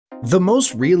The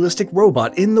most realistic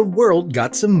robot in the world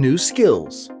got some new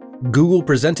skills. Google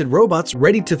presented robots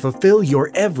ready to fulfill your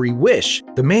every wish.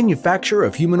 The manufacturer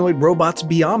of humanoid robots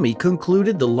Beomni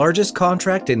concluded the largest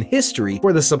contract in history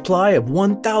for the supply of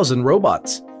 1,000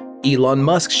 robots. Elon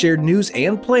Musk shared news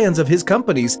and plans of his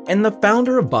companies, and the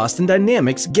founder of Boston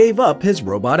Dynamics gave up his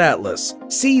robot Atlas.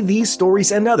 See these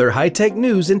stories and other high-tech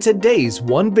news in today's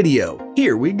one video.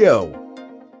 Here we go.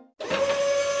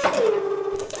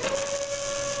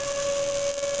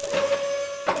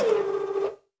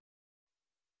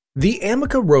 The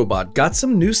Ameca robot got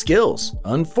some new skills.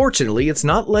 Unfortunately, it's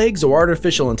not legs or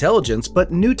artificial intelligence,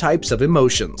 but new types of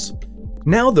emotions.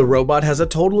 Now the robot has a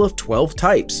total of 12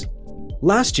 types.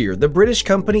 Last year, the British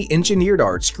company Engineered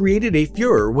Arts created a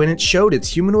furor when it showed its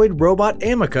humanoid robot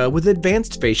Ameca with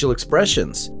advanced facial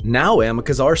expressions. Now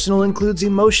Ameca's arsenal includes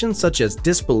emotions such as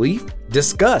disbelief,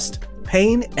 disgust,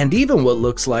 pain, and even what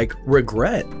looks like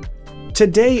regret.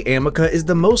 Today, Ameca is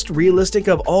the most realistic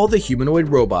of all the humanoid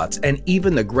robots, and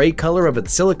even the gray color of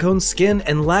its silicone skin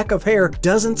and lack of hair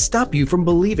doesn't stop you from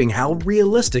believing how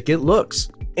realistic it looks.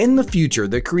 In the future,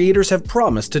 the creators have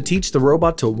promised to teach the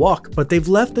robot to walk, but they've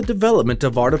left the development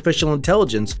of artificial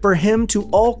intelligence for him to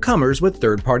all comers with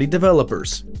third-party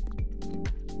developers.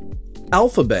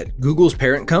 Alphabet, Google's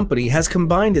parent company, has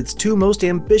combined its two most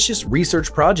ambitious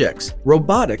research projects,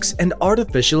 robotics and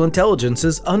artificial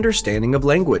intelligence's understanding of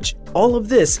language. All of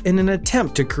this in an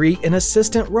attempt to create an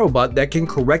assistant robot that can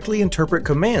correctly interpret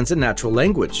commands in natural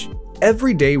language.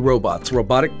 Everyday Robots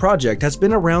robotic project has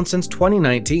been around since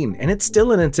 2019, and it's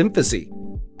still in its infancy.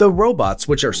 The robots,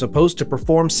 which are supposed to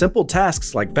perform simple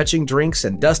tasks like fetching drinks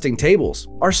and dusting tables,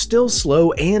 are still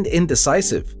slow and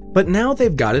indecisive. But now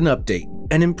they've got an update,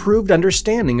 an improved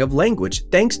understanding of language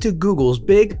thanks to Google's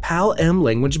big PAL-M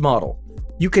language model.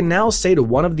 You can now say to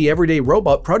one of the everyday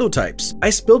robot prototypes, "I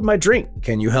spilled my drink,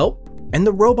 can you help?" And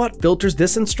the robot filters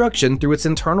this instruction through its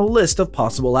internal list of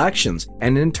possible actions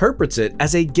and interprets it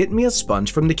as a "get me a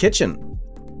sponge from the kitchen."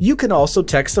 You can also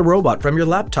text the robot from your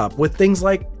laptop with things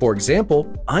like, for example,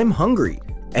 "I'm hungry,"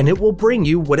 and it will bring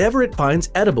you whatever it finds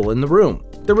edible in the room.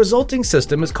 The resulting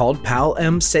system is called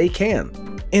PAL-M Say Can.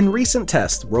 In recent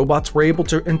tests, robots were able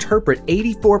to interpret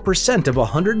 84% of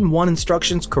 101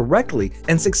 instructions correctly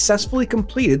and successfully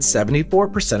completed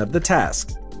 74% of the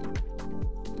tasks.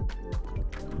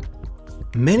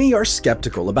 Many are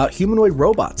skeptical about humanoid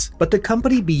robots, but the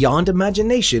company Beyond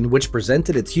Imagination, which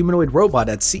presented its humanoid robot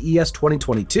at CES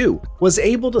 2022, was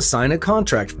able to sign a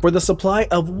contract for the supply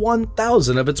of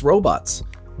 1,000 of its robots.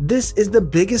 This is the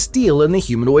biggest deal in the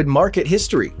humanoid market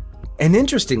history. And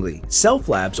interestingly, Self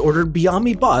Labs ordered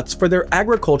Beomni bots for their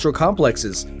agricultural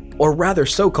complexes, or rather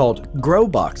so-called grow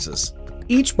boxes.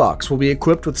 Each box will be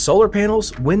equipped with solar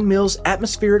panels, windmills,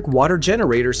 atmospheric water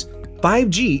generators,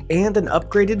 5G, and an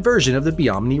upgraded version of the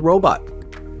Beomni robot.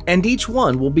 And each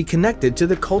one will be connected to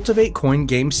the Cultivate Coin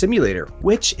game simulator,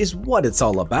 which is what it's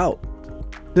all about.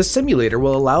 The simulator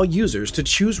will allow users to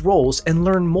choose roles and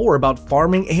learn more about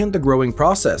farming and the growing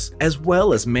process, as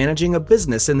well as managing a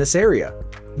business in this area.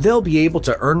 They'll be able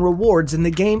to earn rewards in the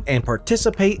game and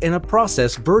participate in a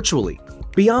process virtually.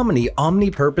 Beomni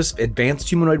omni-purpose advanced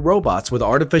humanoid robots with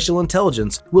artificial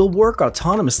intelligence will work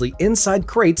autonomously inside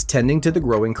crates tending to the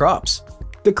growing crops.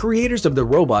 The creators of the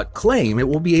robot claim it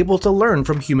will be able to learn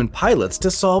from human pilots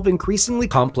to solve increasingly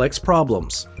complex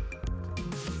problems.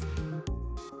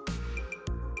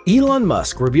 Elon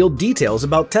Musk revealed details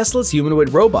about Tesla's humanoid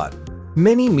robot.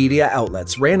 Many media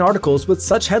outlets ran articles with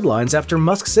such headlines after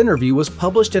Musk's interview was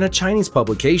published in a Chinese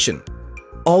publication.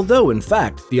 Although, in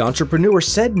fact, the entrepreneur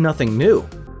said nothing new,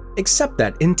 except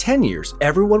that in 10 years,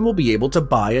 everyone will be able to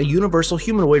buy a universal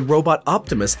humanoid robot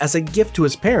Optimus as a gift to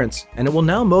his parents, and it will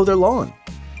now mow their lawn.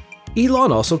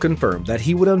 Elon also confirmed that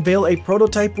he would unveil a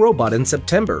prototype robot in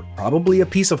September, probably a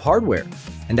piece of hardware.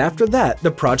 And after that,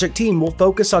 the project team will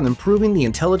focus on improving the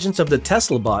intelligence of the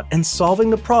Tesla bot and solving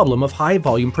the problem of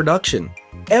high-volume production.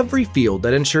 Every field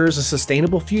that ensures a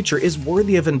sustainable future is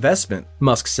worthy of investment,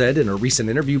 Musk said in a recent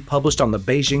interview published on the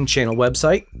Beijing Channel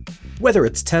website. Whether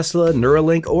it's Tesla,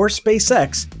 Neuralink, or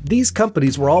SpaceX, these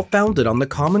companies were all founded on the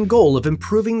common goal of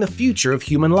improving the future of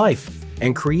human life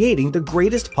and creating the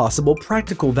greatest possible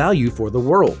practical value for the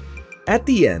world. At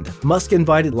the end, Musk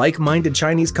invited like-minded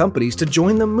Chinese companies to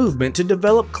join the movement to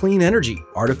develop clean energy,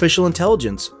 artificial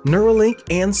intelligence, Neuralink,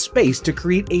 and space to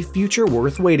create a future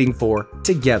worth waiting for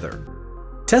together.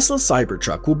 Tesla's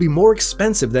Cybertruck will be more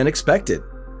expensive than expected.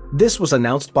 This was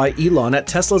announced by Elon at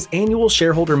Tesla's annual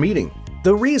shareholder meeting.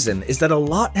 The reason is that a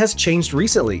lot has changed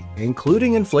recently,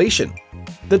 including inflation.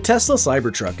 The Tesla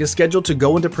Cybertruck is scheduled to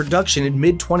go into production in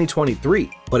mid-2023,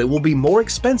 but it will be more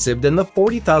expensive than the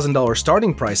 $40,000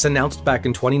 starting price announced back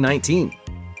in 2019.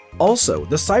 Also,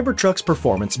 the Cybertruck's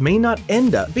performance may not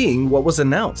end up being what was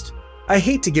announced. I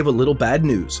hate to give a little bad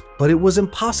news, but it was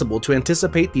impossible to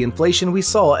anticipate the inflation we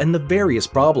saw and the various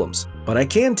problems. But I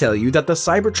can tell you that the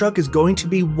Cybertruck is going to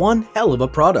be one hell of a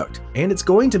product, and it's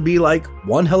going to be like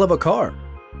one hell of a car.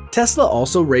 Tesla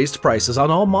also raised prices on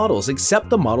all models except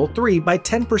the Model 3 by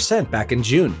 10% back in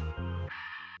June.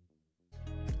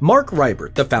 Mark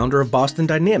Rybert, the founder of Boston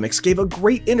Dynamics, gave a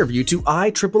great interview to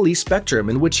IEEE Spectrum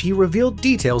in which he revealed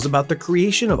details about the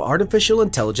creation of Artificial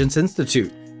Intelligence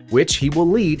Institute, which he will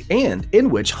lead and in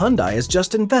which Hyundai has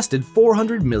just invested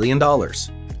 $400 million.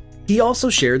 He also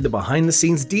shared the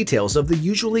behind-the-scenes details of the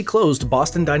usually closed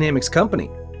Boston Dynamics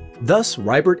company. Thus,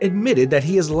 Rybert admitted that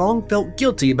he has long felt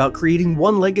guilty about creating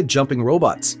one-legged jumping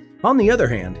robots. On the other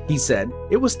hand, he said,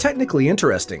 it was technically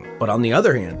interesting, but on the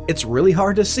other hand, it's really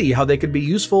hard to see how they could be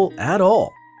useful at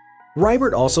all.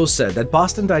 Rybert also said that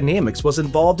Boston Dynamics was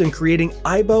involved in creating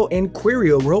Aibo and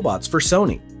Querio robots for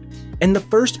Sony. And the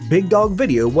first Big Dog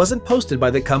video wasn't posted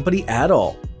by the company at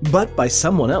all, but by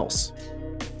someone else.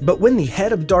 But when the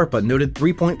head of DARPA noted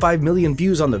 3.5 million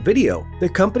views on the video, the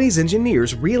company's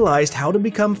engineers realized how to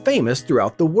become famous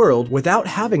throughout the world without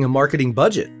having a marketing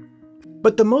budget.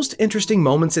 But the most interesting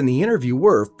moments in the interview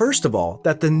were, first of all,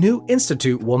 that the new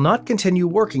institute will not continue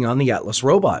working on the Atlas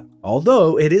robot,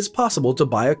 although it is possible to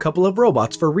buy a couple of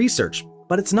robots for research,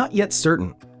 but it's not yet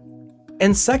certain.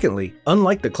 And secondly,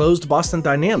 unlike the closed Boston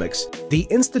Dynamics, the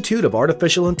Institute of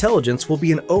Artificial Intelligence will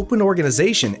be an open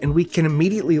organization and we can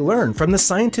immediately learn from the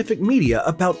scientific media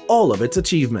about all of its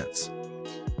achievements.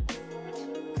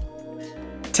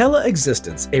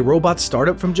 Teleexistence, a robot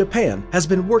startup from Japan, has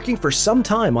been working for some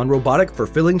time on robotic for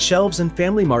filling shelves in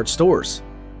Family Mart stores.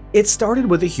 It started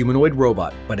with a humanoid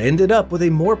robot, but ended up with a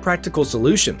more practical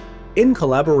solution. In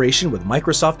collaboration with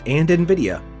Microsoft and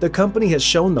Nvidia, the company has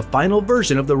shown the final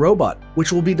version of the robot,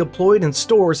 which will be deployed in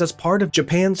stores as part of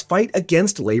Japan's fight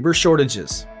against labor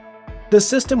shortages. The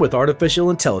system with artificial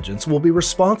intelligence will be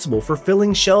responsible for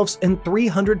filling shelves in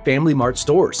 300 Family Mart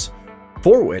stores,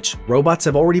 for which robots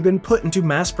have already been put into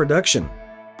mass production.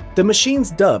 The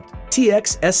machines dubbed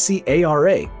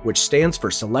TXSCARA, which stands for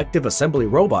Selective Assembly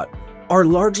Robot, are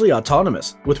largely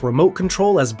autonomous, with remote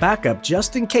control as backup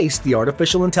just in case the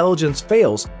artificial intelligence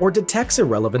fails or detects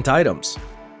irrelevant items.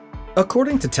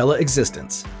 According to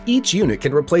Teleexistence, each unit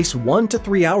can replace 1 to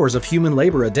 3 hours of human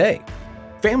labor a day.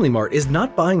 Family Mart is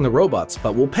not buying the robots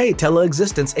but will pay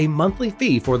Teleexistence a monthly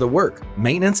fee for the work,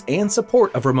 maintenance, and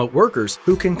support of remote workers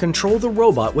who can control the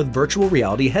robot with virtual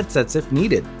reality headsets if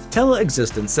needed.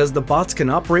 Teleexistence says the bots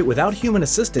can operate without human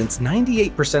assistance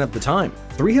 98% of the time.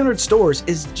 300 stores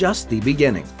is just the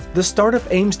beginning. The startup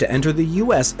aims to enter the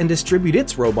US and distribute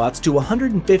its robots to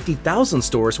 150,000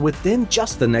 stores within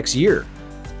just the next year.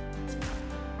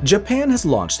 Japan has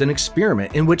launched an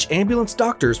experiment in which ambulance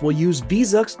doctors will use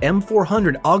Vuzix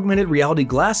M400 augmented reality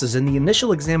glasses in the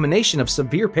initial examination of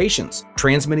severe patients,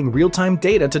 transmitting real-time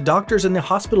data to doctors in the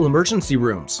hospital emergency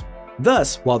rooms.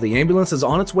 Thus, while the ambulance is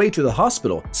on its way to the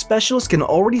hospital, specialists can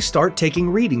already start taking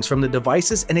readings from the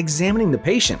devices and examining the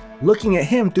patient, looking at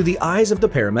him through the eyes of the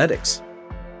paramedics.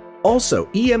 Also,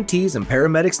 EMTs and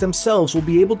paramedics themselves will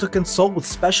be able to consult with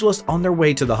specialists on their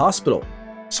way to the hospital.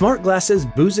 Smart glasses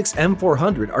Vuzix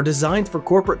M400 are designed for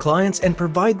corporate clients and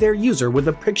provide their user with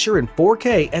a picture in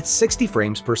 4K at 60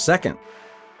 frames per second.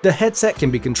 The headset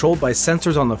can be controlled by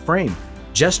sensors on the frame,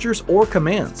 gestures, or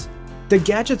commands. The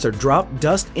gadgets are drop,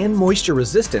 dust, and moisture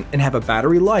resistant and have a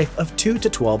battery life of 2 to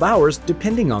 12 hours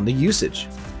depending on the usage.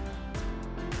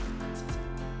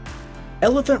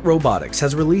 Elephant Robotics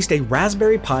has released a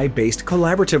Raspberry Pi-based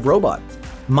collaborative robot.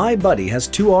 My Buddy has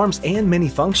 2 arms and many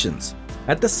functions.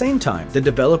 At the same time, the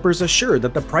developers assure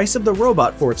that the price of the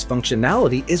robot for its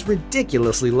functionality is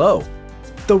ridiculously low.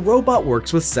 The robot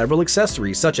works with several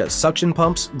accessories such as suction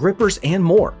pumps, grippers, and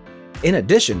more. In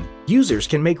addition, users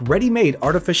can make ready-made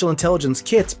artificial intelligence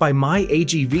kits by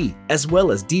MyAGV, as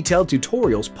well as detailed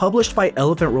tutorials published by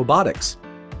Elephant Robotics.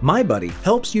 My Buddy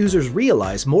helps users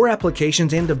realize more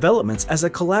applications and developments as a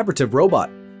collaborative robot.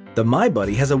 The My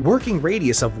Buddy has a working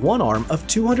radius of one arm of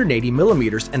 280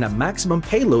 millimeters and a maximum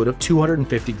payload of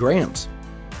 250 grams.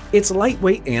 It's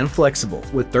lightweight and flexible,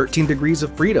 with 13 degrees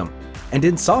of freedom, and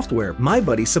in software, My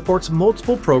Buddy supports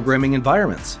multiple programming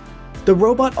environments. The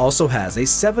robot also has a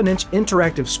 7-inch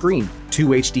interactive screen, 2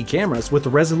 HD cameras with a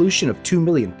resolution of 2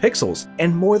 million pixels,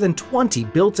 and more than 20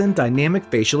 built-in dynamic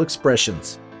facial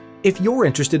expressions. If you're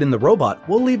interested in the robot,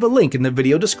 we'll leave a link in the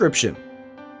video description.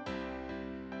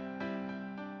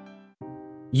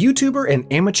 YouTuber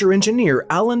and amateur engineer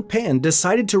Alan Pan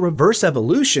decided to reverse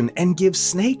evolution and give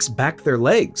snakes back their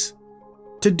legs.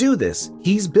 To do this,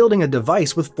 he's building a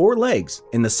device with 4 legs,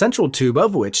 in the central tube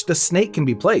of which the snake can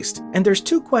be placed. And there's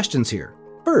 2 questions here.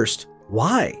 First,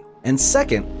 why? And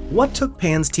second, what took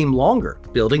Pan's team longer,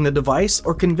 building the device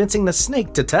or convincing the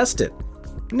snake to test it?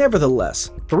 Nevertheless,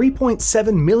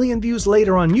 3.7 million views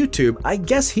later on YouTube, I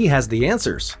guess he has the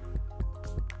answers.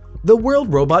 The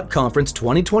World Robot Conference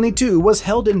 2022 was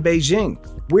held in Beijing.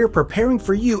 We're preparing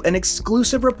for you an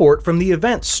exclusive report from the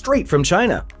event straight from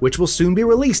China, which will soon be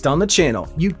released on the channel.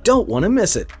 You don't want to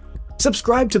miss it.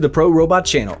 Subscribe to the Pro Robot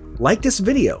channel, like this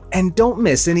video, and don't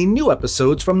miss any new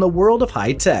episodes from the world of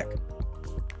high tech.